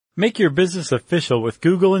Make your business official with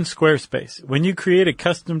Google and Squarespace. When you create a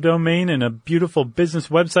custom domain and a beautiful business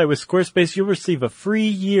website with Squarespace, you'll receive a free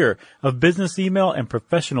year of business email and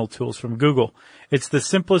professional tools from Google. It's the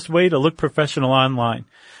simplest way to look professional online.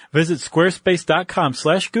 Visit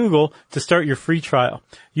squarespace.com/Google to start your free trial.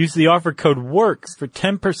 Use the offer code WORKS for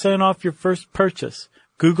 10% off your first purchase.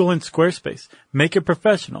 Google and Squarespace. Make it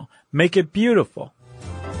professional. Make it beautiful.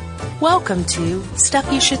 Welcome to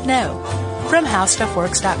Stuff You Should Know from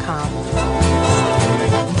HowStuffWorks.com.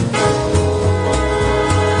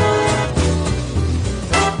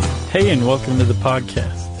 Hey, and welcome to the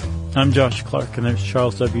podcast. I'm Josh Clark, and there's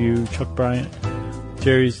Charles W. Chuck Bryant.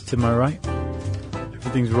 Jerry's to my right.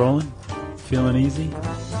 Everything's rolling, feeling easy.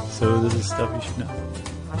 So this is Stuff You Should Know.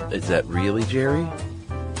 Is that really Jerry?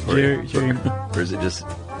 Jerry. Or is it just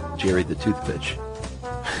Jerry the Toothfish?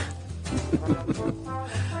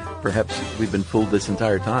 Perhaps we've been fooled this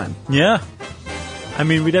entire time. Yeah. I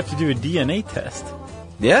mean, we'd have to do a DNA test.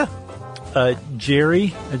 Yeah.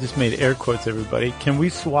 Jerry, I just made air quotes, everybody. Can we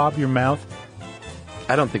swab your mouth?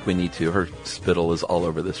 I don't think we need to. Her spittle is all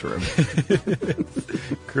over this room.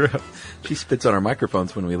 Gross. She spits on our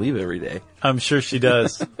microphones when we leave every day. I'm sure she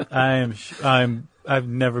does. I've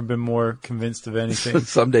never been more convinced of anything.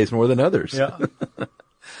 Some days more than others. Yeah.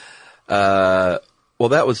 Well,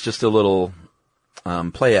 that was just a little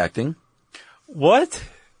play acting. What?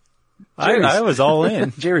 I was all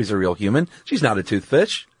in. Jerry's a real human. She's not a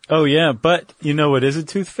toothfish. Oh, yeah, but you know what is a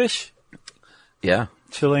toothfish? Yeah.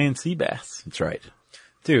 Chilean sea bass. That's right.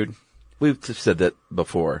 Dude. We've said that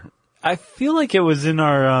before. I feel like it was in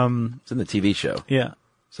our... It's in the TV show. Yeah.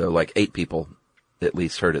 So like 8 people at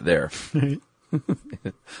least heard it there.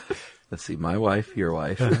 Let's see, my wife, your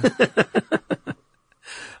wife.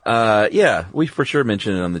 Yeah, we for sure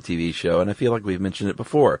mentioned it on the TV show, and I feel like we've mentioned it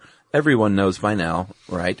before. Everyone knows by now,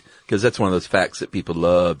 right? Because that's one of those facts that people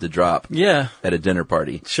love to drop at a dinner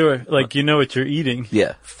party. Sure, like you know what you're eating.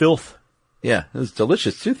 Yeah. Filth. Yeah, it's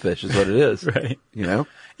delicious toothfish is what it is. Right. You know?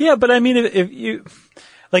 Yeah, but I mean,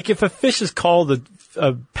 if a fish is called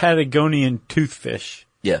a Patagonian toothfish.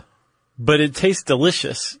 Yeah. But it tastes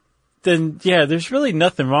delicious, then yeah, there's really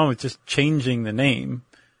nothing wrong with just changing the name.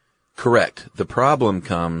 Correct. The problem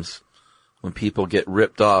comes when people get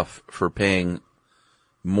ripped off for paying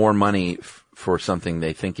more money for something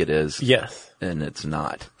they think it is. Yes. And it's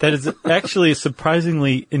not. That is actually a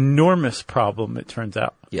surprisingly enormous problem, it turns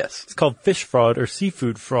out. Yes. It's called fish fraud or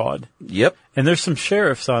seafood fraud. Yep. And there's some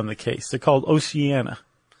sheriffs on the case. They're called Oceana.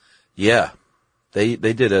 Yeah.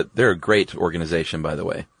 They're a great organization, by the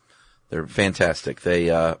way. They're fantastic. They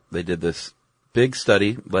did this big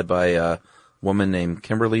study led by a woman named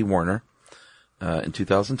Kimberly Warner, in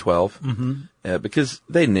 2012. Mm-hmm. Because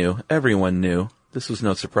everyone knew, this was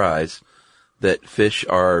no surprise, that fish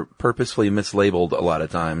are purposefully mislabeled a lot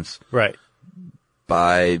of times. Right.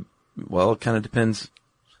 It kind of depends.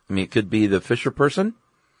 I mean, it could be the fisher person.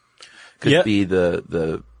 Could be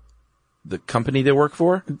the company they work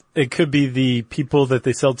for. It could be the people that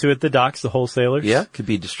they sell to at the docks, the wholesalers. Yeah. Could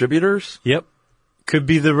be distributors. Yep. Could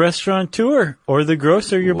be the restaurateur or the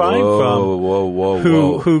grocer you're buying from.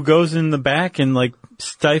 Who goes in the back and like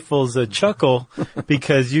stifles a chuckle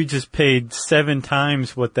because you just paid 7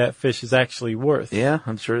 times what that fish is actually worth. Yeah,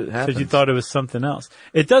 I'm sure it happens. Because you thought it was something else.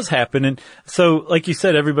 It does happen. And so, like you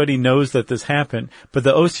said, everybody knows that this happened. But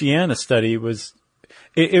the Oceana study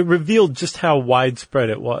it revealed just how widespread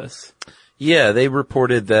it was. Yeah, they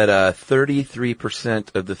reported that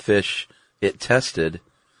 33% of the fish it tested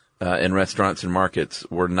in restaurants and markets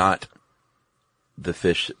were not the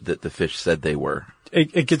fish that the fish said they were.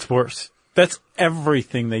 It gets worse. That's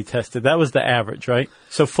everything they tested. That was the average, right?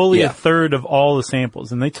 So fully a third of all the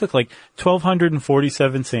samples. And they took like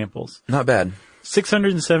 1,247 samples. Not bad.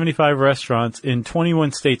 675 restaurants in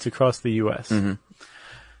 21 states across the U.S.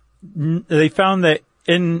 Mm-hmm. They found that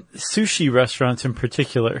in sushi restaurants in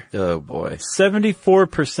particular, oh boy,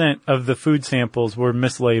 74% of the food samples were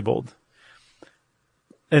mislabeled.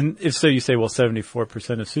 And if so, you say, well, 74%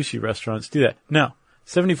 of sushi restaurants do that. No,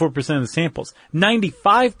 74% of the samples.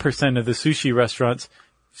 95% of the sushi restaurants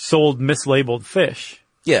sold mislabeled fish.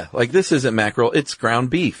 Yeah, like this isn't mackerel, it's ground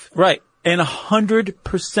beef. Right. And 100%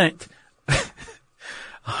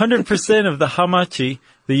 of the hamachi,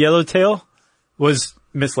 the yellowtail, was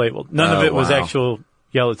mislabeled. None of it was actual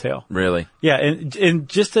yellowtail. Really? Yeah, and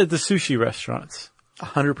just at the sushi restaurants.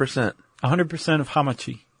 100%. 100% of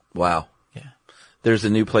hamachi. Wow. Yeah. There's a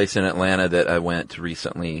new place in Atlanta that I went to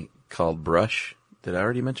recently called Brush. Did I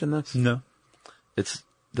already mention this? No. It's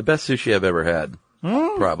the best sushi I've ever had.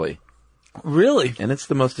 Probably. Really? And it's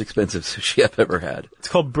the most expensive sushi I've ever had. It's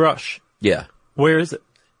called Brush. Yeah. Where is it?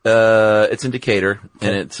 It's in Decatur, Okay.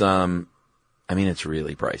 and it's, it's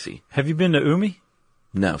really pricey. Have you been to Umi?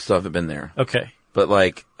 No, still haven't been there. Okay. But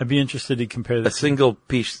like, I'd be interested to compare a this. single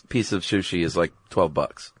piece of sushi is like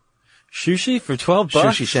 $12. Sushi for $12?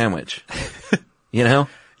 Sushi sandwich. You know?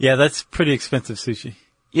 Yeah, that's pretty expensive sushi.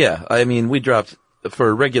 Yeah, I mean, we dropped, for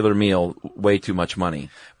a regular meal, way too much money.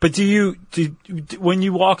 But when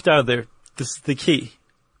you walked out of there, this is the key.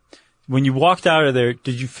 When you walked out of there,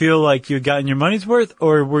 did you feel like you had gotten your money's worth,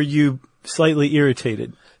 or were you slightly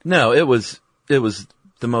irritated? No, it was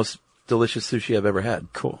the most delicious sushi I've ever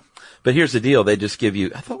had. Cool. But here's the deal, they just give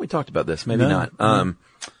you, I thought we talked about this, maybe No, not.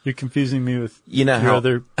 You're confusing me with You know your how-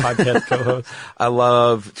 other podcast co-host. I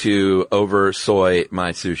love to over soy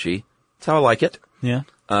my sushi. That's how I like it. Yeah.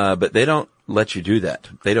 But they don't let you do that.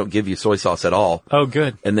 They don't give you soy sauce at all. Oh,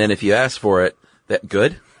 good. And then if you ask for it, that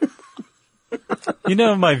good? You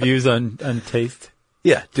know my views on taste.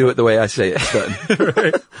 Yeah, do it the way I say it's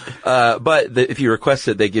done. Right. But if you request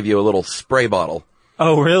it, they give you a little spray bottle.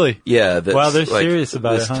 Oh, really? Yeah. That's Wow, they're like serious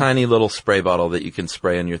about this it, huh? tiny little spray bottle that you can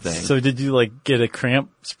spray on your thing. So did you get a cramp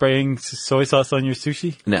spraying soy sauce on your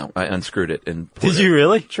sushi? No, I unscrewed it and poured Did it. you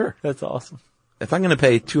really? Sure. That's awesome. If I'm going to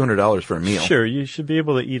pay $200 for a meal. Sure, you should be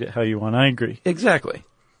able to eat it how you want. I agree. Exactly.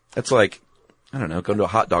 That's like, I don't know, going to a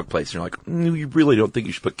hot dog place and you're like, you really don't think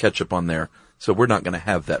you should put ketchup on there, so we're not going to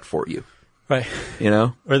have that for you. Right. You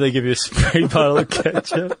know? Or they give you a spray bottle of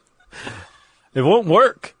ketchup. It won't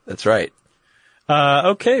work. That's right.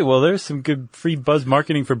 Okay, well, there's some good free buzz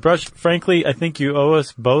marketing for Brush. Frankly, I think you owe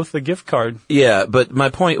us both a gift card. Yeah, but my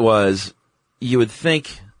point was, you would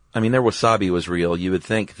think, their wasabi was real. You would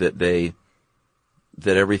think that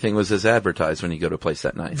that everything was as advertised when you go to a place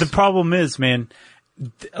that nice. The problem is, man,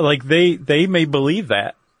 they may believe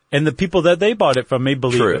that, and the people that they bought it from may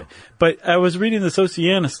believe True. it. But I was reading this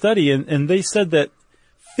Oceana study, and they said that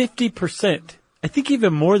 50%, I think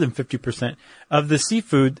even more than 50% of the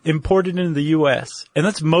seafood imported into the U.S., and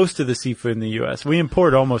that's most of the seafood in the U.S., we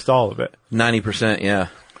import almost all of it, 90%, yeah.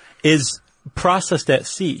 is processed at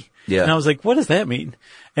sea. Yeah. And I was like, what does that mean?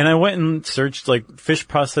 And I went and searched fish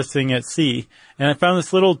processing at sea, and I found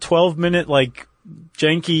this little 12-minute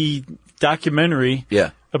janky documentary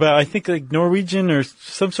Yeah. about, I think, Norwegian or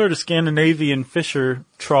some sort of Scandinavian fisher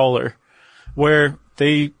trawler, where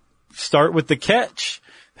they start with the catch,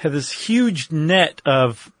 have this huge net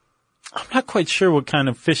of, I'm not quite sure what kind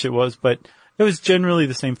of fish it was, but it was generally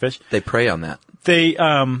the same fish. They prey on that. They,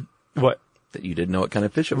 what? That you didn't know what kind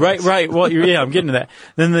of fish it was. Right. Well, yeah, I'm getting to that.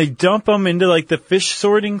 Then they dump them into the fish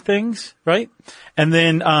sorting things, right? And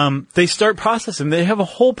then, they start processing. They have a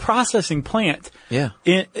whole processing plant. Yeah.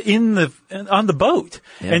 on the boat.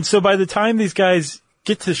 Yeah. And so by the time these guys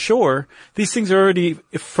get to shore, these things are already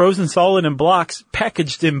frozen solid in blocks,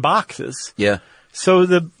 packaged in boxes. Yeah. So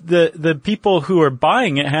the people who are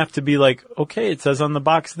buying it have to be like, okay, it says on the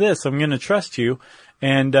box this, I'm going to trust you,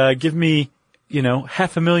 and give me,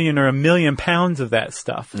 $500,000 or 1 million pounds of that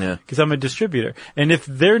stuff. Yeah. Because I'm a distributor. And if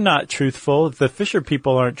they're not truthful, if the fisher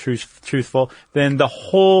people aren't truthful, then the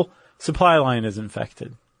whole supply line is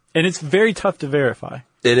infected. And it's very tough to verify.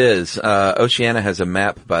 It is. Oceana has a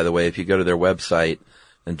map, by the way. If you go to their website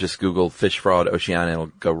and just Google fish fraud Oceana,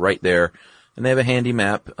 it'll go right there. And they have a handy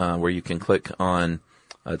map where you can click on,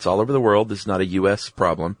 it's all over the world. This is not a U.S.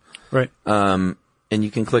 problem. Right. And you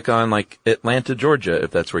can click on Atlanta, Georgia,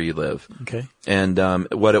 if that's where you live. Okay. And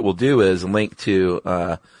what it will do is link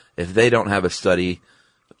to, if they don't have a study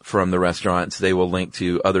from the restaurants, they will link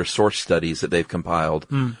to other source studies that they've compiled.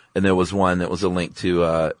 And there was one that was a link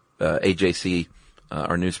to AJC,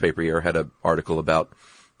 our newspaper here, had an article about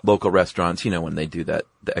local restaurants, when they do the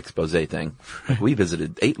expose thing. We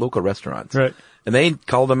visited 8 local restaurants. Right. And they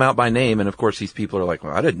called them out by name, and of course these people are like,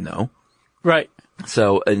 well, I didn't know. Right.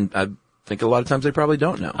 So, and I think a lot of times they probably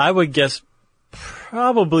don't know. I would guess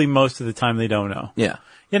probably most of the time they don't know. Yeah.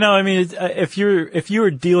 If you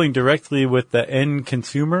are dealing directly with the end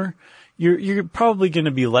consumer, you're probably going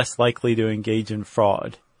to be less likely to engage in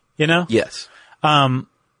fraud. Yes. And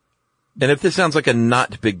if this sounds like a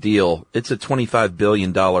not big deal, it's a $25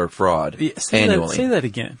 billion fraud annually. Say that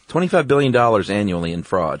again. $25 billion annually in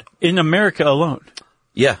fraud. In America alone.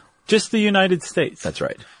 Yeah. Just the United States. That's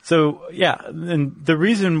right. So, yeah, and the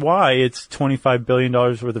reason why it's $25 billion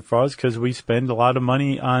worth of fraud is because we spend a lot of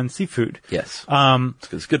money on seafood. Yes.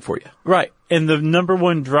 It's good for you. Right. And the number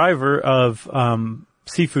one driver of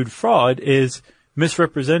seafood fraud is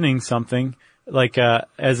misrepresenting something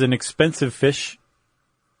as an expensive fish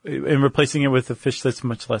and replacing it with a fish that's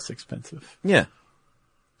much less expensive. Yeah.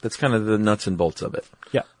 That's kind of the nuts and bolts of it.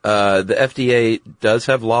 Yeah. The FDA does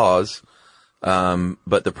have laws,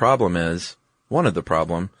 but the problem is, one of the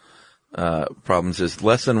problem problems is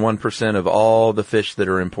less than 1% of all the fish that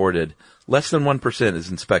are imported. Less than 1% is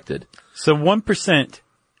inspected. So 1%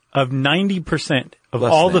 of 90% of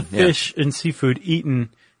Less all than, the fish and seafood eaten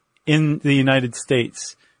in the United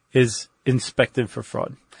States is inspected for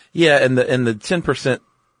fraud. Yeah, and the 10%,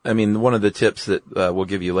 I mean, one of the tips that we'll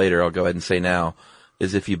give you later, I'll go ahead and say now,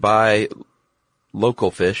 is if you buy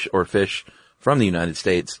local fish or fish from the United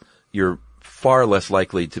States, you're far less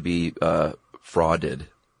likely to be frauded.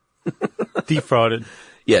 Defrauded.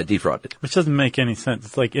 Yeah, defrauded. Which doesn't make any sense.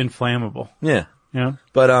 It's like inflammable. Yeah. You know?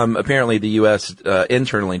 But apparently the U.S.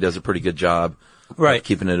 Internally does a pretty good job Right.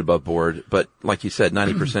 keeping it above board. But like you said,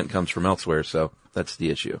 90% comes from elsewhere, so that's the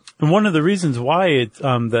issue. And one of the reasons why it's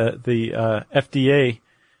the FDA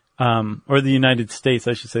or the United States,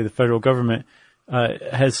 I should say, the federal government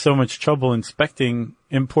has so much trouble inspecting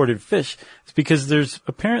imported fish is because there's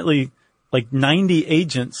apparently like 90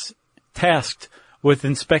 agents tasked with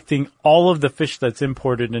inspecting all of the fish that's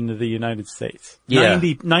imported into the United States. Yeah.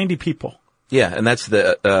 90 people. Yeah, and that's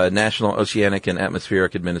the National Oceanic and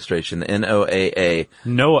Atmospheric Administration, the NOAA.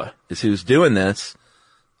 NOAA. Is who's doing this.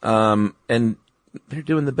 And they're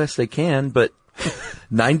doing the best they can, but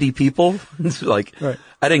 90 people? It's like, Right.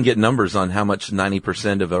 I didn't get numbers on how much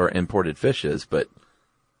 90% of our imported fish is, but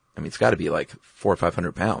I mean, it's got to be like 400 or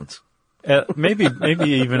 500 pounds. Maybe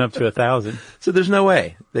even up to 1,000. So there's no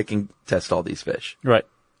way they can test all these fish. Right.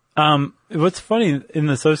 What's funny in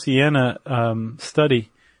this Oceana study,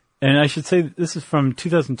 and I should say this is from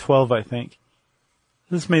 2012, I think.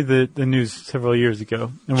 This made the news several years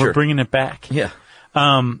ago, and Sure. we're bringing it back. Yeah.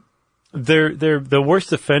 They're the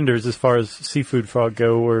worst offenders as far as seafood fraud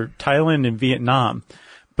go were Thailand and Vietnam,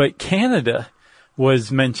 but Canada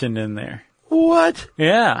was mentioned in there. What?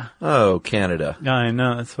 Yeah, Oh, Canada. I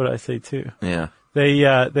know. That's what I say too. Yeah.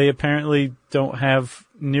 They apparently don't have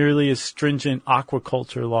nearly as stringent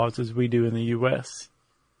aquaculture laws as we do in the U.S.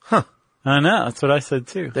 Huh. I know. That's what I said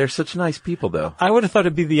too. They're such nice people, though. I would have thought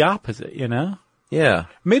it'd be the opposite, you know? Yeah.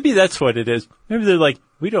 Maybe that's what it is. Maybe they're like,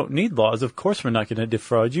 we don't need laws. Of course we're not going to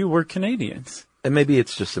defraud you. We're Canadians. And maybe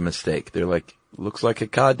it's just a mistake. They're like, looks like a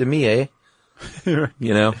cod to me, eh? You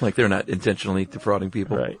know, like they're not intentionally defrauding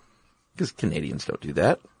people. Right. Because Canadians don't do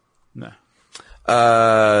that. No.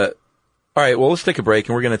 All right. Well, let's take a break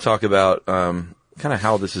and we're going to talk about, kind of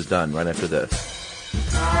how this is done right after this.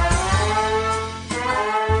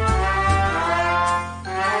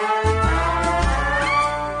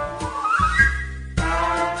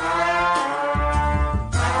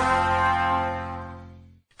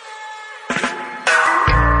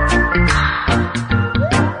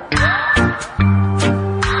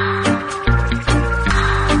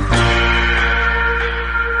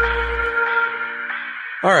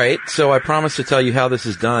 All right, so I promised to tell you how this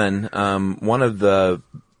is done. One of the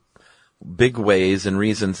big ways and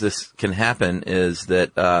reasons this can happen is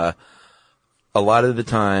that a lot of the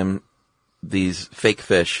time these fake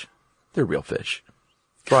fish, they're real fish,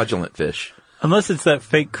 fraudulent fish, Unless it's that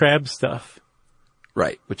fake crab stuff.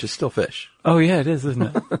 right? Which is still fish. Oh yeah, it is, isn't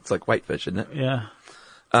it? It's like whitefish, isn't it? Yeah.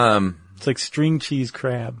 It's like string cheese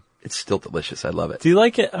crab. It's still delicious. I love it. Do you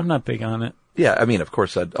like it? I'm not big on it. Yeah, I mean, of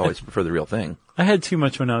course, I'd always prefer the real thing. I had too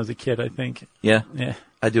much when I was a kid, I think. Yeah, Yeah.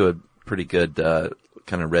 I do a pretty good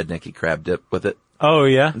kind of rednecky crab dip with it. Oh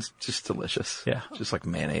yeah? It's just delicious. Yeah. Just like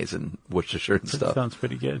mayonnaise and Worcestershire and That stuff. sounds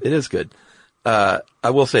pretty good. It is good. I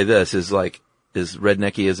will say this is like, as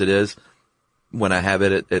rednecky as it is, when I have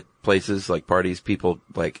it at places like parties, people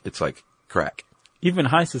like, it's like crack. Even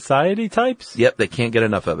high society types? Yep. They can't get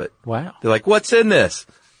enough of it. Wow. They're like, what's in this?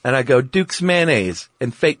 And I go, Duke's mayonnaise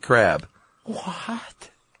and fake crab. What?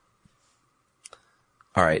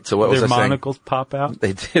 All right. So what was Their I saying? monocles pop out?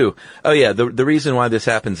 They do. Oh yeah. The reason why this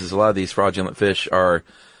happens is a lot of these fraudulent fish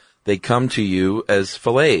they come to you as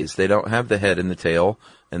fillets. They don't have the head and the tail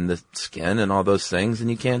and the skin and all those things, and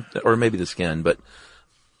you can't, or maybe the skin, but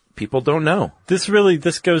people don't know. This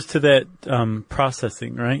goes to that,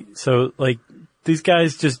 processing, right? So like, these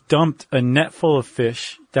guys just dumped a net full of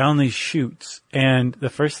fish down these chutes, and the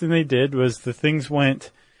first thing they did was the things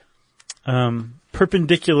went,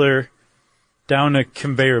 perpendicular down a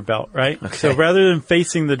conveyor belt, right? Okay. So rather than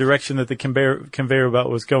facing the direction that the conveyor belt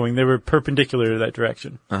was going, they were perpendicular to that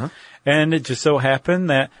direction. Uh-huh. And it just so happened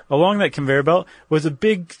that along that conveyor belt was a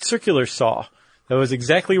big circular saw that was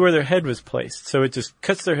exactly where their head was placed. So it just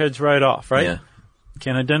cuts their heads right off, right? Yeah.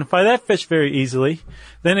 Can't identify that fish very easily.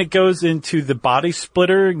 Then it goes into the body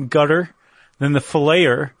splitter and gutter, then the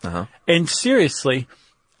filleter. Uh-huh. And seriously,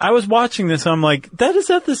 I was watching this, I'm like, that is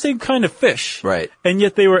not the same kind of fish. Right. And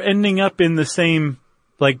yet they were ending up in the same,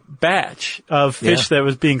 like, batch of fish Yeah. that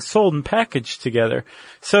was being sold and packaged together.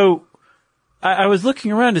 So, I was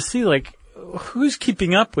looking around to see, like, who's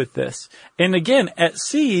keeping up with this? And again, at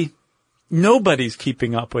sea, nobody's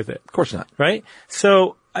keeping up with it. Of course not. Right?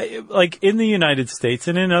 So, like in the United States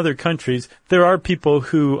and in other countries, there are people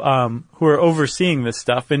who are overseeing this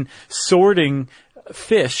stuff, and sorting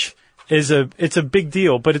fish it's a big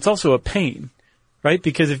deal, but it's also a pain, right?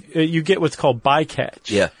 Because if you get what's called bycatch.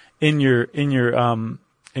 Yeah. In your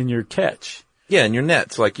catch. Yeah, and your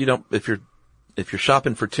nets, like if you're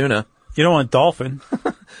shopping for tuna. You don't want dolphin.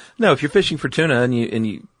 No, if you're fishing for tuna and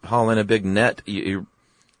you haul in a big net, you're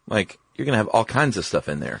gonna have all kinds of stuff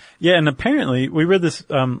in there. Yeah, and apparently, we read this,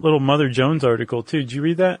 little Mother Jones article too. Did you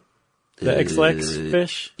read that? The X-Lax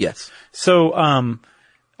fish? Yes. So,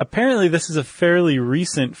 apparently this is a fairly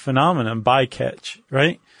recent phenomenon, bycatch,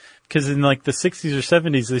 right? Because in like the 60s or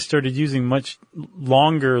 70s, they started using much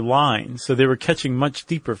longer lines, so they were catching much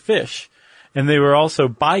deeper fish. And they were also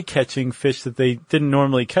bycatching fish that they didn't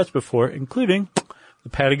normally catch before, including the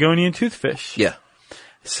Patagonian toothfish. Yeah.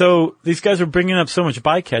 So these guys were bringing up so much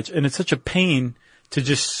bycatch, and it's such a pain to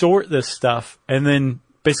just sort this stuff and then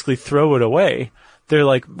basically throw it away. They're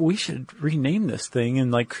like, we should rename this thing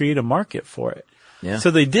and like create a market for it. Yeah.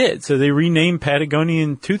 So they did. So they renamed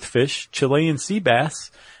Patagonian toothfish Chilean sea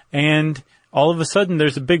bass, and all of a sudden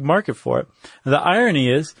there's a big market for it. And the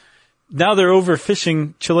irony is, now they're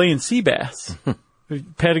overfishing Chilean sea bass,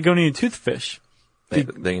 Patagonian toothfish.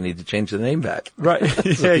 They need to change the name back. Right. So yeah,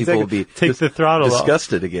 people exactly. will be Take the throttle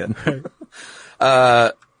disgusted off. Again. Right.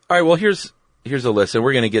 All right. Well, here's a list, and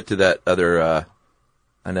we're going to get to that other.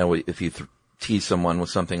 I know if you tease someone with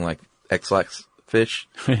something like X-Lax fish,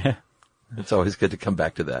 Yeah. it's always good to come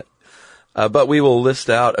back to that. But we will list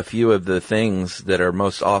out a few of the things that are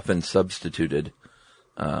most often substituted.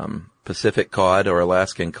 Pacific cod or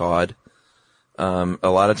Alaskan cod. A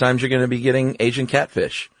lot of times you're going to be getting Asian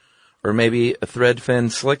catfish, or maybe a threadfin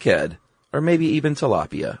slickhead, or maybe even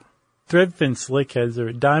tilapia. Threadfin slickheads are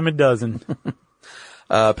a dime a dozen.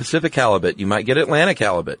 Pacific halibut, you might get Atlantic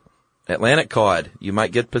halibut. Atlantic cod, you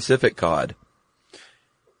might get Pacific cod.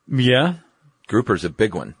 Yeah. Grouper's a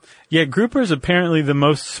big one. Yeah, grouper's apparently the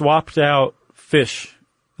most swapped out fish,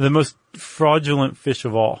 the most fraudulent fish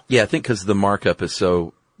of all. Yeah, I think because the markup is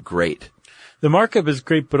so great. The markup is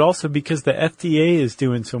great, but also because the FDA is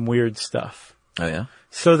doing some weird stuff. Oh, yeah?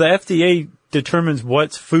 So the FDA determines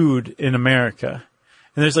what's food in America.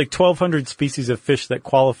 And there's like 1,200 species of fish that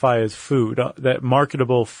qualify as food, that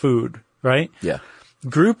marketable food, right? Yeah.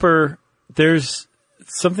 Grouper, there's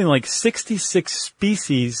something like 66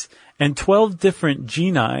 species and 12 different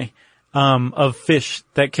genii of fish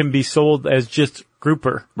that can be sold as just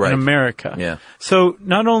grouper in America. Yeah. So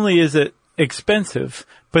not only is it expensive,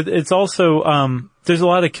 but it's also there's a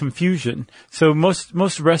lot of confusion. So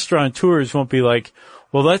most restaurateurs won't be like,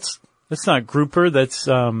 well, that's not grouper, that's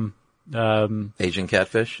Asian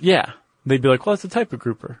catfish? yeah. They'd be like, well, it's a type of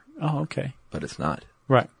grouper. Oh, okay. But it's not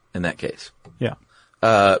Right. in that case. Yeah.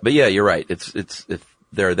 But yeah, you're right. It's if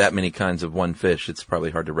there are that many kinds of one fish, it's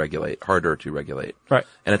probably harder to regulate. Right.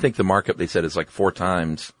 And I think the markup they said is like 4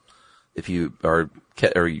 times if you are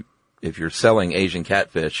if you're selling Asian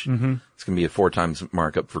catfish, it's going to be a 4 times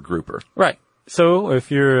markup for grouper. Right. So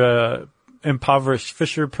if you're a impoverished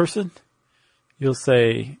fisher person, you'll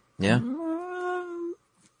say, Yeah.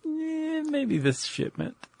 maybe this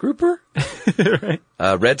shipment. Grouper? Right.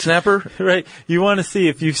 Red snapper? Right. You want to see,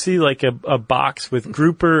 if you see like a box with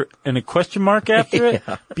grouper and a question mark after it,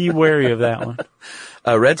 be wary of that one.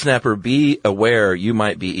 Red snapper, be aware you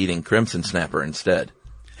might be eating crimson snapper instead.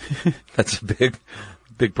 That's a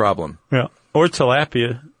big problem. Yeah. Or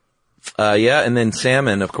tilapia. Yeah, and then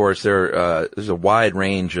salmon, of course, there's a wide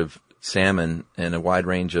range of salmon and a wide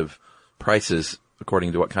range of prices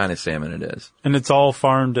according to what kind of salmon it is. And it's all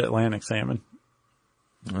farmed Atlantic salmon.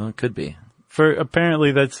 Well, it could be.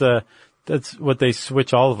 Apparently that's what they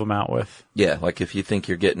switch all of them out with. Yeah, like if you think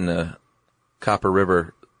you're getting a Copper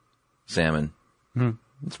River salmon,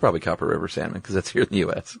 it's probably Copper River salmon because that's here in the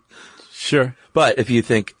U.S. Sure. But if you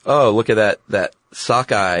think, oh, look at that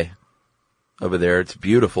sockeye over there, it's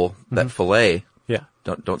beautiful, that fillet. Yeah.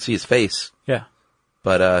 Don't see his face, Yeah.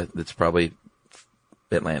 but it's probably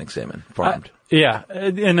Atlantic salmon, farmed. Yeah.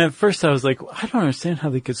 And at first I was like, I don't understand how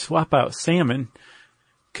they could swap out salmon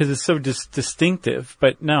because it's so distinctive.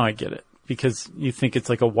 But now I get it, because you think it's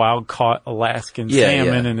like a wild caught Alaskan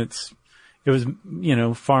salmon, and it was,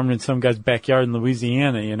 farmed in some guy's backyard in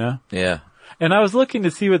Louisiana, Yeah. And I was looking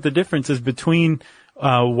to see what the difference is between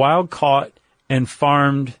wild caught and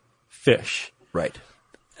farmed fish. Right.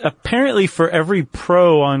 Apparently for every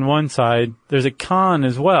pro on one side, there's a con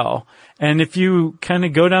as well. And if you kind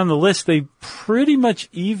of go down the list, they pretty much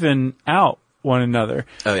even out one another.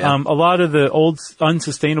 Oh, yeah. A lot of the old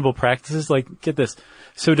unsustainable practices, like, get this.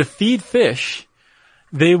 So to feed fish,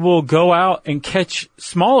 they will go out and catch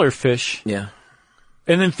smaller fish Yeah.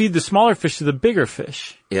 and then feed the smaller fish to the bigger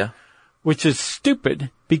fish, Yeah. which is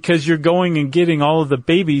stupid because you're going and getting all of the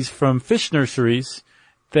babies from fish nurseries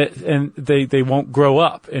and they won't grow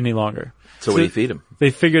up any longer. So what do you feed them? They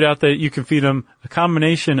figured out that you can feed them a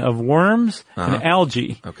combination of worms and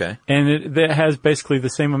algae. Okay. And that has basically the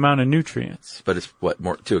same amount of nutrients. But it's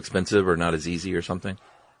more too expensive or not as easy or something?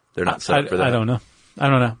 They're not set up for that. I don't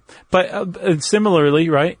know. But similarly,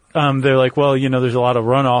 right? They're like, well, there's a lot of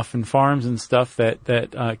runoff in farms and stuff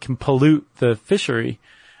that can pollute the fishery.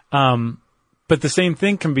 But the same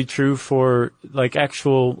thing can be true for like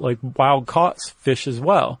actual like wild caught fish as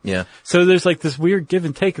well. Yeah. So there's like this weird give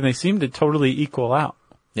and take, and they seem to totally equal out.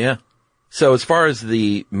 Yeah. So as far as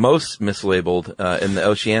the most mislabeled, in the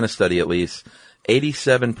Oceana study at least,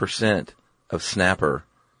 87% of snapper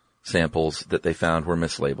samples that they found were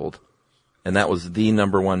mislabeled. And that was the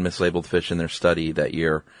number one mislabeled fish in their study that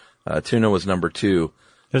year. Tuna was number 2.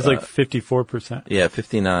 There's like 54%. Yeah,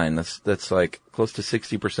 59. That's like close to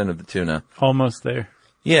 60% of the tuna. Almost there.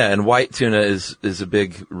 Yeah, and white tuna is a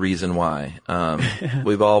big reason why.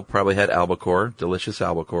 We've all probably had albacore, delicious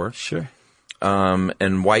albacore. Sure.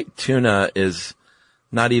 And white tuna is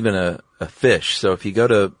not even a fish. So if you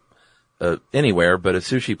go to anywhere but a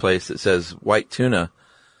sushi place that says white tuna,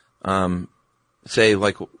 say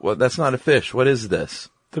like, well, that's not a fish. What is this?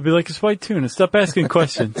 They'll be like, it's white tuna. Stop asking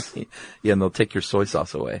questions. Yeah, and they'll take your soy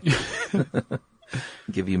sauce away.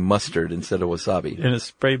 Give you mustard instead of wasabi. In a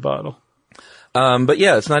spray bottle. But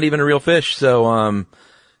yeah, it's not even a real fish. So,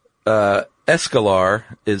 escalar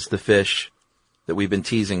is the fish that we've been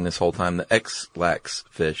teasing this whole time, the X-lax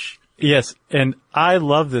fish. Yes, and I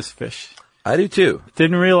love this fish. I do too.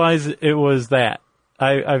 Didn't realize it was that.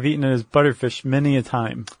 I've eaten it as butterfish many a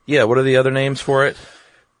time. Yeah, what are the other names for it?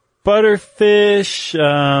 Butterfish,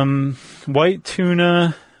 white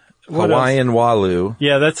tuna. Hawaiian walu.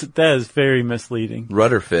 Yeah, that is very misleading.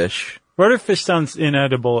 Rudderfish. Rudderfish sounds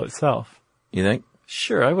inedible itself. You think?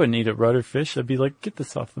 Sure, I wouldn't eat a rudderfish. I'd be like, get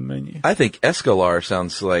this off the menu. I think escalar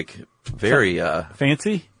sounds like very,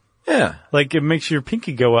 fancy? yeah. Like it makes your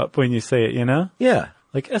pinky go up when you say it, Yeah.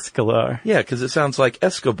 Like escalar. Yeah, because it sounds like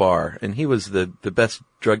Escobar, and he was the best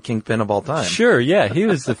drug kingpin of all time. Sure, yeah, he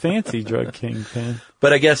was the fancy drug kingpin.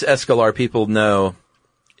 But I guess Escalar people know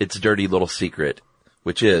its dirty little secret,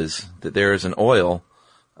 which is that there is an oil,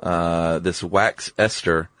 this wax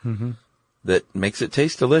ester, that makes it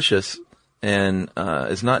taste delicious and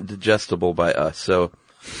is not digestible by us. So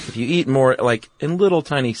if you eat more, like in little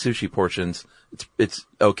tiny sushi portions, it's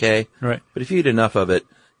okay. Right. But if you eat enough of it,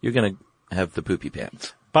 you're going to have the poopy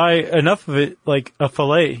pants. By enough of it, like a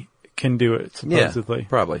fillet can do it, supposedly. Yeah,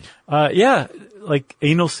 probably. Yeah, like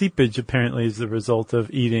anal seepage apparently is the result of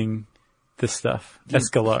eating this stuff.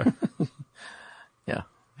 Escalar. Yeah.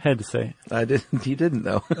 Had to say it. I didn't. You didn't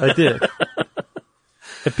though. I did.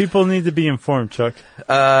 The people need to be informed, Chuck.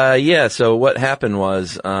 Yeah. So what happened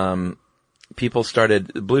was, people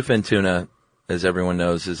started, bluefin tuna, as everyone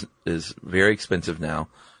knows, is very expensive now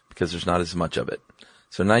because there's not as much of it.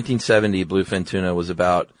 So in 1970, bluefin tuna was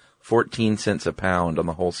about 14 cents a pound on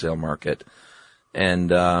the wholesale market.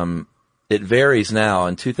 And, it varies now.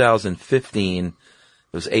 In 2015, it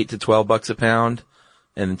was $8 to $12 a pound.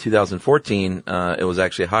 And in 2014, it was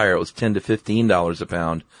actually higher. It was $10 to $15 a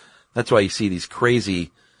pound. That's why you see these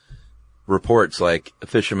crazy reports like a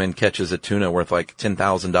fisherman catches a tuna worth like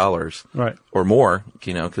 $10,000. Right. Or more,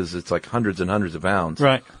 cause it's like hundreds and hundreds of pounds.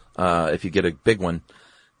 Right. If you get a big one.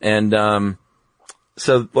 And,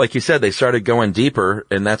 so like you said, they started going deeper,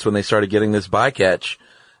 and that's when they started getting this bycatch.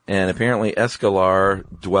 And apparently escalar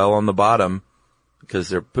dwell on the bottom because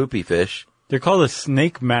they're poopy fish. They're called a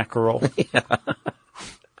snake mackerel. Yeah.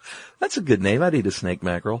 That's a good name. I'd eat a snake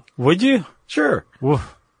mackerel. Would you? Sure.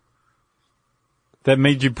 Woof. That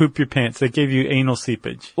made you poop your pants. That gave you anal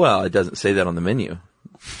seepage. Well, it doesn't say that on the menu.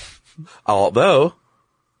 Although,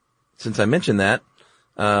 since I mentioned that,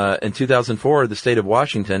 in 2004, the state of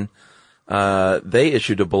Washington, they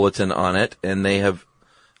issued a bulletin on it, and they have,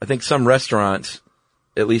 I think some restaurants,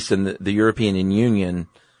 at least in the European Union,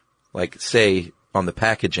 like say on the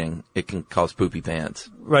packaging, it can cause poopy pants.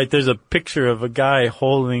 Right, there's a picture of a guy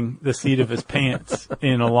holding the seat of his pants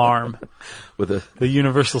in alarm. With the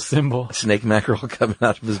universal symbol. Snake mackerel coming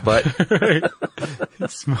out of his butt. Right.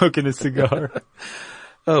 Smoking a cigar.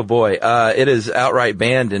 Oh boy, it is outright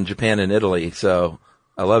banned in Japan and Italy, so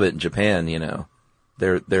I love it in Japan,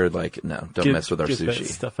 They're like, no, don't mess with our sushi. Get that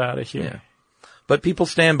stuff out of here. Yeah. But people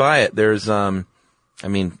stand by it. There's, Chef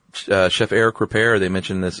Eric Ripert, they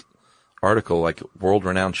mentioned this article, like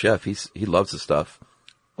world-renowned chef. He loves the stuff.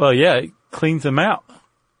 Well, yeah, it cleans them out.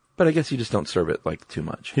 But I guess you just don't serve it like too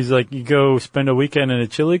much. He's like, you go spend a weekend in a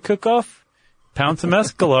chili cook-off, pound some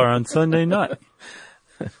escalar on Sunday night.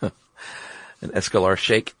 An escalar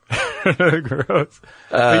shake. Gross.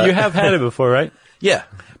 But you have had it before, right? Yeah.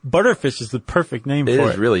 Butterfish is the perfect name It for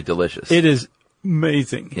it. is really delicious. It is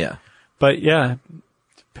amazing. Yeah. But yeah,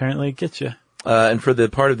 apparently it gets you. And for the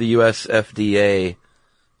part of the U.S. FDA,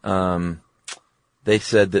 they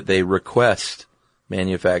said that they request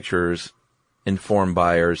manufacturers inform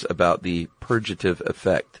buyers about the purgative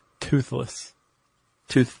effect. Toothless.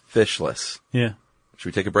 Toothfishless. Yeah. Should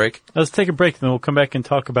we take a break? Let's take a break, then we'll come back and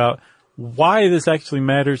talk about why this actually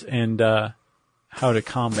matters and how to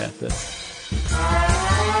combat this.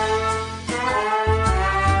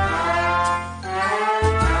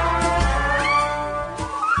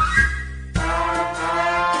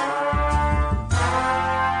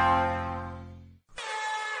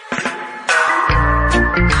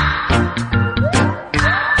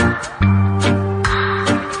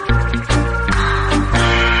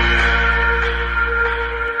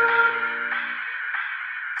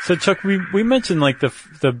 So Chuck, we mentioned like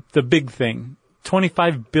the big thing,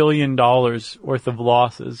 $25 billion worth of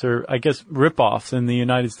losses, or I guess rip-offs in the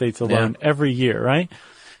United States alone every year, right?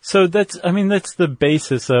 So that's the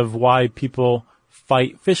basis of why people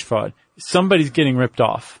fight fish fraud. Somebody's getting ripped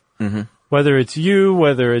off. Mm-hmm. Whether it's you,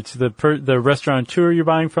 whether it's the restaurateur you're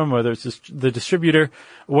buying from, whether it's the distributor,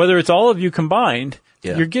 whether it's all of you combined,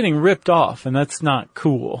 you're getting ripped off, and that's not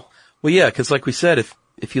cool. Well, yeah, because like we said,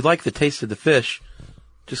 if you like the taste of the fish,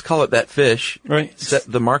 just call it that fish. Right. Set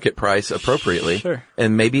the market price appropriately. Sure.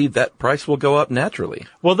 And maybe that price will go up naturally.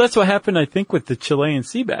 Well, that's what happened, I think, with the Chilean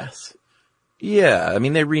sea bass. Yeah, I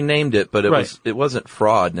mean, they renamed it, but it wasn't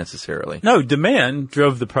fraud necessarily. No, demand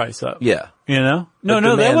drove the price up. Yeah. You know?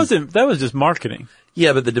 No, that was just marketing.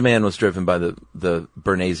 Yeah, but the demand was driven by the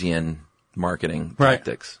Bernaysian marketing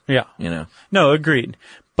tactics. Yeah. You know? No, agreed.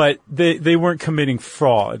 But they weren't committing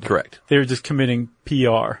fraud. Correct. They were just committing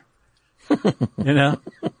PR. You know?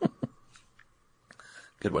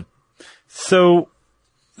 Good one. So,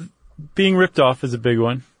 being ripped off is a big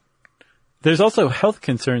one. There's also health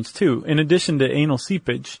concerns too. In addition to anal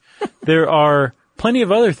seepage, there are plenty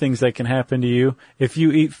of other things that can happen to you if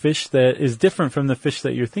you eat fish that is different from the fish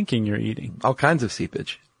that you're thinking you're eating. All kinds of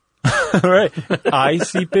seepage. Right. Eye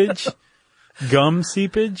seepage, gum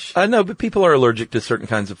seepage. No, but people are allergic to certain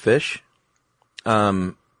kinds of fish.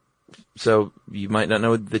 So you might not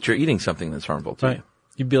know that you're eating something that's harmful to you.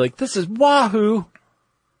 You'd be like, this is wahoo.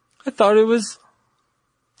 I thought it was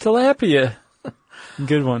tilapia.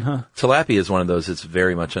 Good one, huh? Tilapia is one of those that's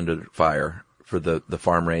very much under fire for the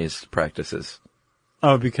farm-raised practices.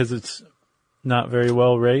 Oh, because it's not very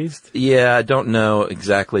well raised? Yeah, I don't know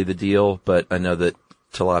exactly the deal, but I know that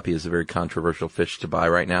tilapia is a very controversial fish to buy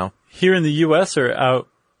right now. Here in the U.S. or out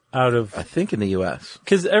of... I think in the U.S.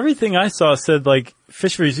 Because everything I saw said, like,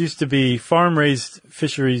 farm-raised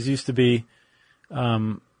fisheries used to be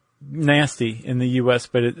nasty in the U.S.,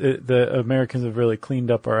 but the Americans have really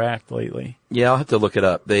cleaned up our act lately. Yeah, I'll have to look it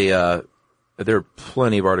up. There are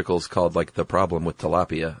plenty of articles called, like, The Problem with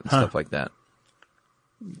Tilapia and stuff like that.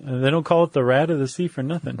 They don't call it the rat of the sea for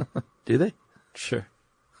nothing. Do they? Sure.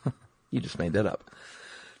 You just made that up.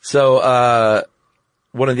 So,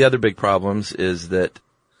 one of the other big problems is that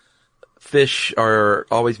fish are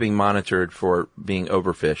always being monitored for being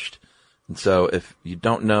overfished. And so if you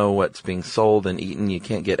don't know what's being sold and eaten, you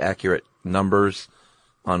can't get accurate numbers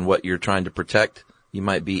on what you're trying to protect. You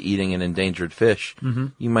might be eating an endangered fish. Mm-hmm.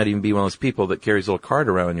 You might even be one of those people that carries a little card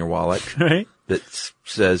around in your wallet right. that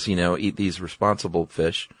says, eat these responsible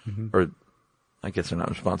fish. Mm-hmm. Or I guess they're not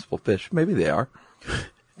responsible fish. Maybe they are.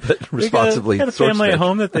 But responsibly got a family fish. At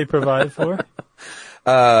home that they provide for.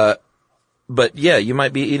 But yeah, you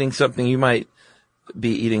might be eating something. You might be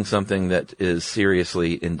eating something that is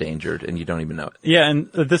seriously endangered and you don't even know it. Yeah,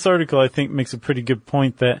 and this article I think makes a pretty good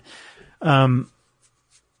point that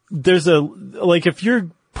there's if you're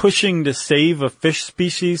pushing to save a fish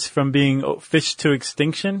species from being fished to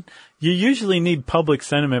extinction, you usually need public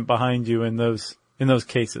sentiment behind you in those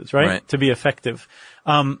cases, right? To be effective.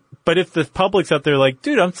 But if the public's out there like,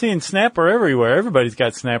 dude, I'm seeing snapper everywhere. Everybody's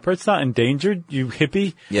got snapper. It's not endangered. You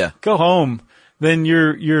hippie. Yeah. Go home. Then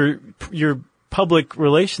your public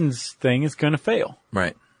relations thing is going to fail.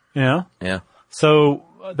 Right. You know? Yeah. So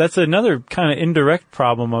that's another kind of indirect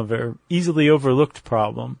problem of an easily overlooked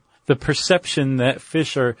problem. The perception that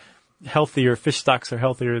fish are healthier, fish stocks are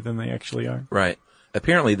healthier than they actually are. Right.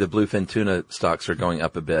 Apparently the bluefin tuna stocks are going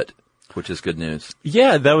up a bit, which is good news.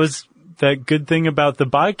 Yeah, that was that good thing about the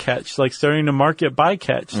bycatch, like starting to market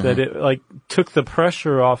bycatch, that it like took the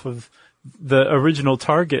pressure off of the original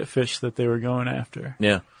target fish that they were going after.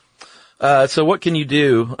 Yeah. So what can you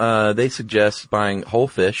do? They suggest buying whole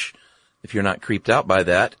fish if you're not creeped out by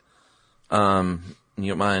that. You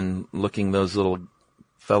don't mind looking those little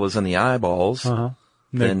fellas in the eyeballs. Their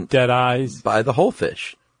Then dead eyes. buy the whole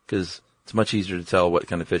fish, because it's much easier to tell what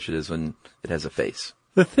kind of fish it is when it has a face.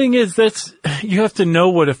 The thing is, you have to know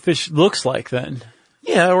what a fish looks like then.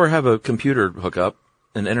 Yeah, or have a computer hookup,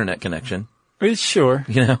 an internet connection, Sure.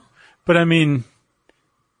 you know? But I mean,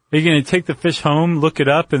 are you going to take the fish home, look it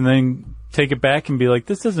up, and then take it back and be like,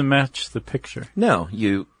 this doesn't match the picture? No,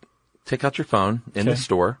 you take out your phone in the Okay.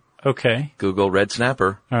 store, Okay. Google red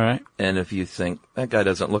snapper, All right. and if you think that guy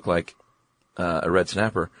doesn't look like a red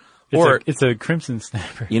snapper, or It's a crimson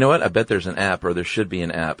snapper. you know what? I bet there's an app, or there should be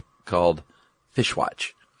an app called Fish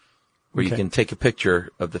Watch, where you Okay. can take a picture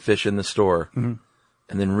of the fish in the store and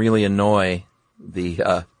then really annoy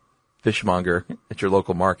the fishmonger at your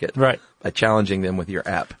local market Right. by challenging them with your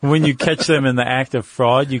app. When you catch them in the act of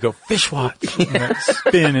fraud, you go, fish watch, and they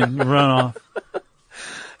spin and run off.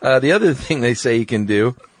 The other thing they say you can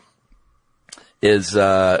do is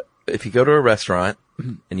if you go to a restaurant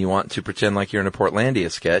and you want to pretend like you're in a Portlandia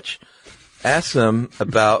sketch, ask them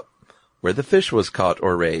about where the fish was caught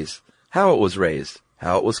or raised, how it was raised,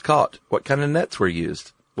 how it was caught, what kind of nets were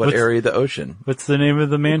used, what What's- area of the ocean. What's the name of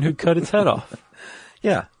the man who cut its head off?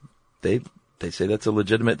 Yeah, they say that's a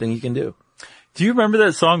legitimate thing you can do. Do you remember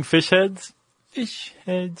that song, Fish Heads? Fish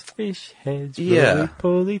heads, Yeah.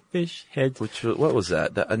 roly-poly fish heads. What was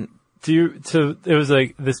that? So it was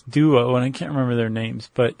like this duo, and I can't remember their names,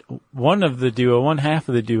 but one half of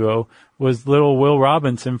the duo was little Will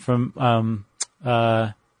Robinson from,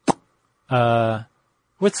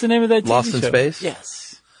 what's the name of that TV Lost in show? Space?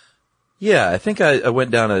 Yes. Yeah, I think I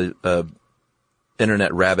went down a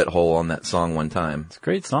internet rabbit hole on that song one time. It's a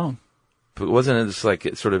great song. But wasn't it just like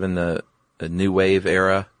it's sort of in the new wave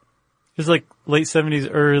era? It was like late 70s,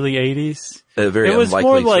 early 80s. Very It was unlikely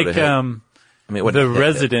more sort like, of hit. I mean, it wasn't The a hit.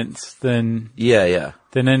 Residents than Yeah.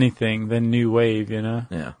 anything, than New Wave, you know?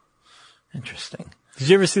 Yeah. Interesting. Did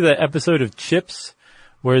you ever see that episode of Chips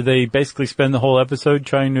where they basically spend the whole episode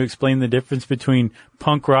trying to explain the difference between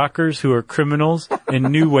punk rockers who are criminals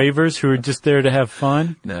and new wavers who are just there to have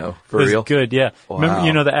fun? No, for It was real? good, yeah. Wow.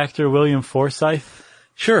 Remember, the actor William Forsythe?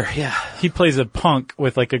 Sure, yeah. He plays a punk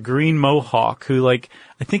with like a green mohawk who I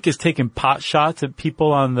think is taking pot shots at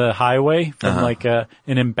people on the highway from an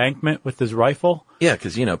embankment with his rifle. Yeah,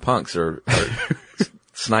 because, punks are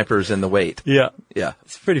snipers in the weight. Yeah. Yeah.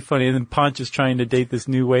 It's pretty funny. And then Ponch is trying to date this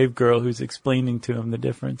new wave girl who's explaining to him the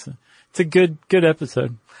difference. It's a good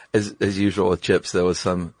episode. As usual with Chips, there was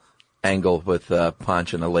some angle with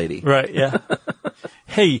Ponch and a lady. Right, yeah.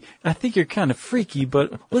 Hey, I think you're kind of freaky,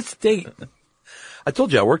 but let's date. I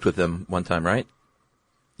told you I worked with him one time, right?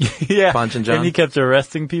 Yeah. Ponch and John? And he kept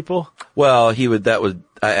arresting people. Well,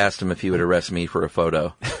 I asked him if he would arrest me for a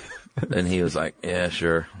photo. And he was like, yeah,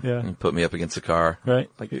 sure. Yeah. He put me up against the car. Right.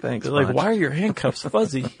 Like, thanks, They're like, Ponch. why are your handcuffs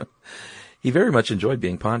fuzzy? He very much enjoyed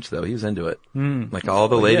being Ponch, though. He was into it. Like, all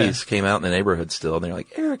the ladies came out in the neighborhood still, and they're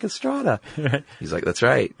like, Eric Estrada. Right. He's like, that's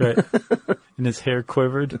right. Right. And his hair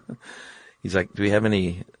quivered. He's like, do we have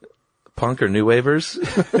any punk or new wavers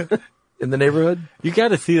in the neighborhood? You got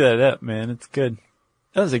to see that up, man. It's good.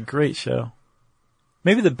 That was a great show.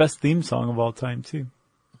 Maybe the best theme song of all time, too.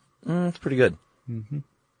 It's pretty good. Mm-hmm.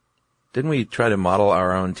 Didn't we try to model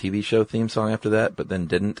our own TV show theme song after that, but then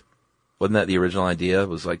didn't? Wasn't that the original idea?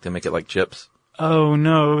 Was like to make it like Chips? Oh,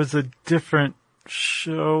 no. It was a different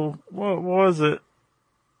show. What was it?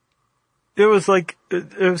 It was like,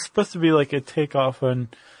 it was supposed to be like a takeoff on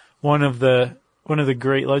one of the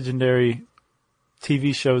great legendary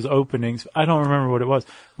TV shows openings. I don't remember what it was.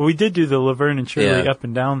 But we did do the Laverne and Shirley Yeah. up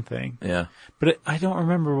and down thing. Yeah. But I don't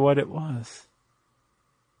remember what it was.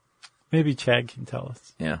 Maybe Chad can tell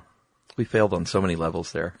us. Yeah. We failed on so many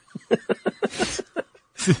levels there. It's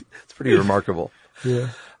pretty remarkable. Yeah.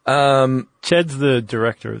 Chad's the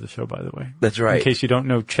director of the show, by the way. That's right. In case you don't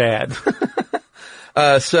know Chad.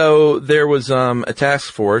 So there was a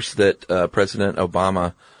task force that President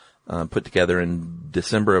Obama put together in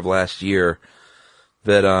December of last year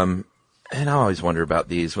that and I always wonder about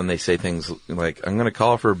these when they say things like, I'm going to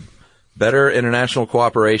call for better international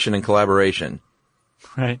cooperation and collaboration.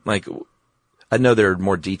 Right. Like, I know there are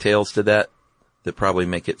more details to that probably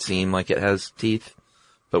make it seem like it has teeth,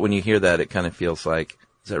 but when you hear that, it kind of feels like,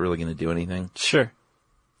 is that really going to do anything? Sure.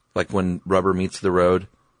 Like when rubber meets the road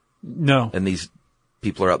No. and these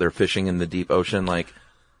people are out there fishing in the deep ocean, like,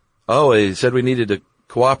 oh, he said we needed to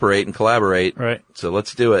cooperate and collaborate. Right. So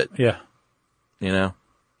let's do it. Yeah. You know,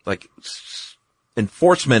 like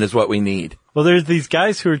enforcement is what we need. Well, there's these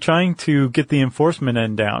guys who are trying to get the enforcement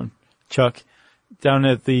end down, Chuck, down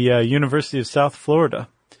at the University of South Florida.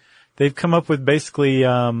 They've come up with basically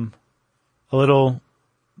a little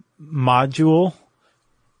module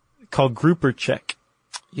called Grouper Check.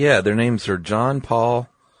 Yeah, their names are John Paul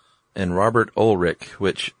and Robert Ulrich,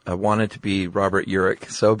 which I wanted to be Robert Urich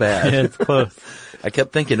so bad. Yeah, it's close. I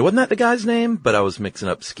kept thinking, wasn't that the guy's name? But I was mixing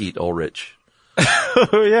up Skeet Ulrich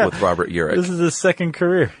Oh, yeah. with Robert Urich. This is his second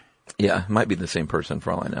career. Yeah, might be the same person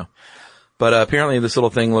for all I know. But apparently this little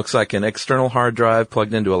thing looks like an external hard drive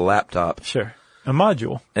plugged into a laptop, Sure. A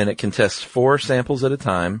module. and it can test 4 samples at a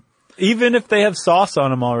time, Even if they have sauce on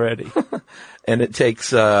them already. and it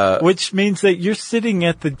takes, Which means that you're sitting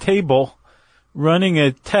at the table running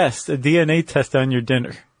a test, a DNA test on your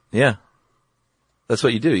dinner. yeah. That's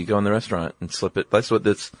what you do. You go in the restaurant and slip it. That's what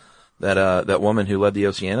that woman who led the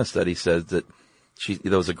Oceana study says that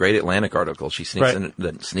there was a great Atlantic article. She sneaks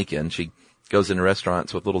in, she goes into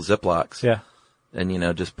restaurants with little Ziplocs. Yeah.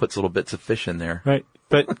 And, just puts little bits of fish in there. Right.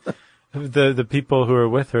 But the people who are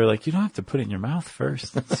with her are like, you don't have to put it in your mouth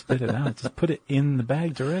first. Spit it out. Just put it in the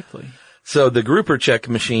bag directly. So the Grouper Check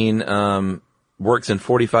machine, works in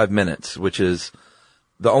 45 minutes, which is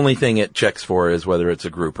the only thing it checks for is whether it's a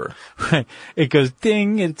grouper. Right. It goes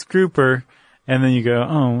ding, it's grouper. And then you go,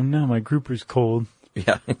 oh no, my grouper's cold.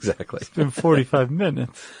 Yeah, exactly. It's been 45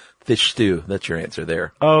 minutes. Fish stew. That's your answer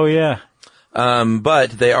there. Oh yeah. But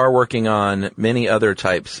they are working on many other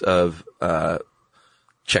types of,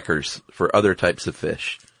 checkers for other types of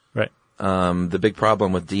fish. Right. The big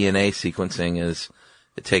problem with DNA sequencing is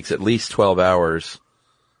it takes at least 12 hours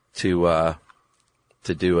to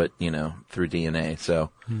do it, through DNA.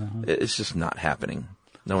 So it's just not happening.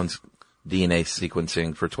 No one's DNA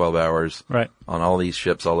sequencing for 12 hours Right. on all these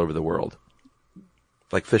ships all over the world.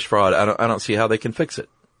 Like fish fraud, I don't see how they can fix it.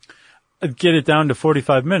 Get it down to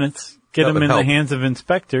 45 minutes. Get That them would in help. the hands of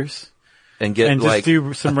inspectors. And get And just like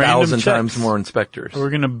do some random 1,000 checks. times more inspectors. We're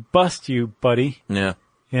going to bust you, buddy. Yeah.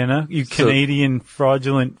 You So- Canadian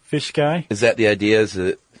fraudulent fish guy. Is that the idea? Is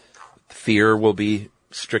that fear will be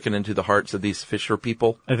stricken into the hearts of these fisher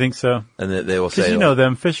people? I think so. And that they will Because say, you know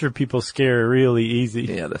them fisher people scare really easy.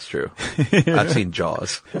 yeah, that's true. I've seen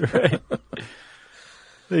Jaws. Right.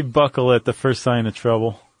 They buckle at the first sign of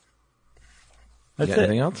trouble. That's got it.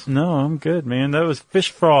 anything else? No, I'm good, man. That was fish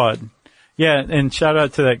fraud. Yeah, and shout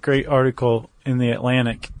out to that great article in the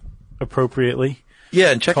Atlantic, appropriately,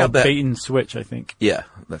 Yeah, and check out called that. Bait and Switch, I think. Yeah,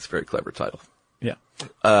 that's a very clever title. Yeah.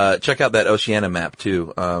 Check out that Oceana map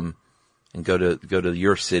too, and go to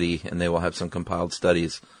your city, and they will have some compiled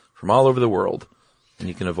studies from all over the world, and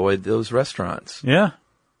you can avoid those restaurants Yeah.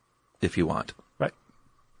 if you want, Right.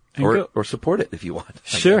 And or support it if you want.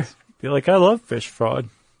 I Sure. guess. Be like, I love fish fraud.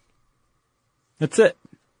 That's it.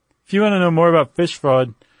 If you want to know more about fish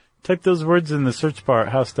fraud, type those words in the search bar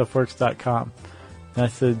at howstuffworks.com. And I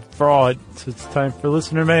said fraud, so it's time for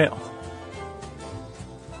listener mail.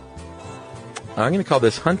 I'm going to call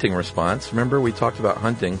this hunting response. Remember we talked about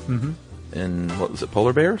hunting and what was it,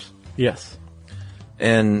 polar bears? Yes.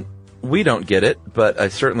 And we don't get it, but I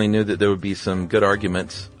certainly knew that there would be some good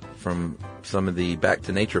arguments from some of the Back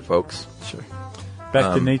to Nature folks. Sure.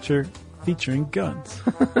 Back to Nature featuring guns.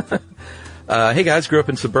 Hey guys, grew up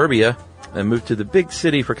in suburbia and moved to the big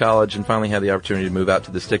city for college and finally had the opportunity to move out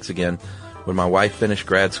to the sticks again when my wife finished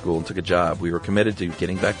grad school and took a job. We were committed to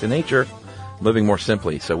getting back to nature, living more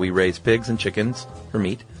simply. So we raise pigs and chickens for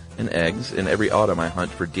meat and eggs. And every autumn I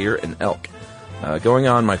hunt for deer and elk. Going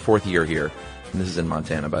on my 4th year here. And this is in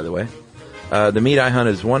Montana, by the way. The meat I hunt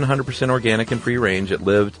is 100% organic and free range. It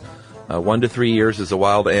lived 1 to 3 years as a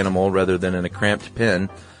wild animal rather than in a cramped pen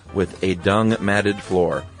with a dung-matted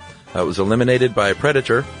floor. It was eliminated by a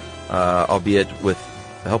predator, albeit with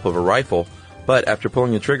the help of a rifle, but after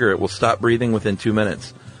pulling the trigger, it will stop breathing within 2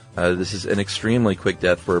 minutes. This is an extremely quick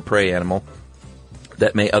death for a prey animal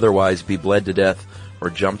that may otherwise be bled to death or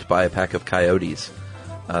jumped by a pack of coyotes.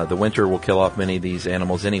 The winter will kill off many of these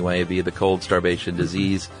animals anyway via the cold, starvation,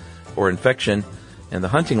 disease, or infection, and the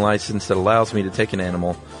hunting license that allows me to take an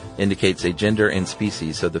animal indicates a gender and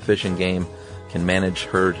species, so the Fish and Game can manage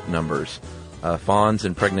herd numbers. Fawns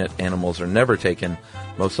and pregnant animals are never taken.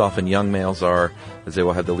 Most often young males are, as they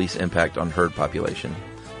will have the least impact on herd population.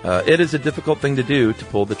 It is a difficult thing to do, to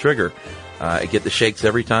pull the trigger. I get the shakes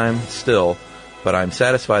every time still, but I'm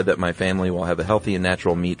satisfied that my family will have a healthy and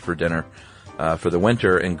natural meat for dinner for the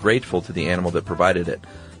winter and grateful to the animal that provided it.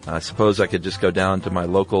 I suppose I could just go down to my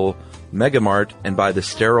local Mega Mart and buy the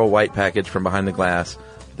sterile white package from behind the glass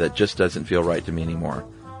that just doesn't feel right to me anymore.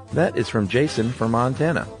 That is from Jason from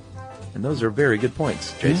Montana. And those are very good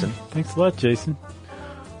points, Jason. Yeah, thanks a lot, Jason.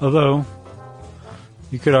 Although,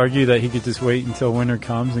 you could argue that he could just wait until winter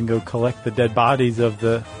comes and go collect the dead bodies of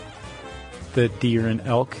the deer and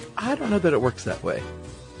elk. I don't know that it works that way.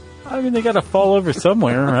 I mean, they got to fall over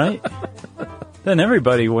somewhere, right? Then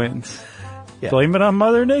everybody wins. Yeah. Blame it on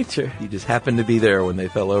Mother Nature. You just happened to be there when they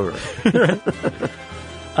fell over.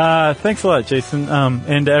 Thanks a lot, Jason.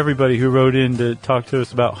 And to everybody who wrote in to talk to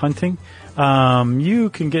us about hunting. You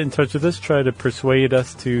can get in touch with us, try to persuade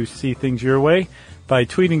us to see things your way by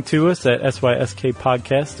tweeting to us at SYSK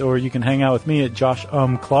Podcast, or you can hang out with me at Josh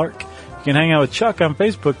Clark. You can hang out with Chuck on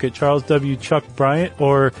Facebook at Charles W. Chuck Bryant,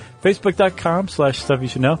 or Facebook.com/Stuff You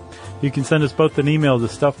Should Know. You can send us both an email to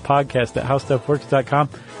StuffPodcast@HowStuffWorks.com.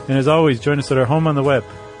 And as always, join us at our home on the web,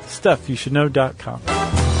 StuffYouShouldKnow.com.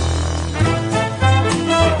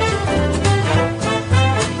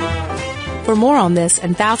 For more on this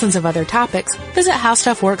and thousands of other topics, visit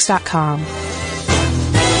HowStuffWorks.com.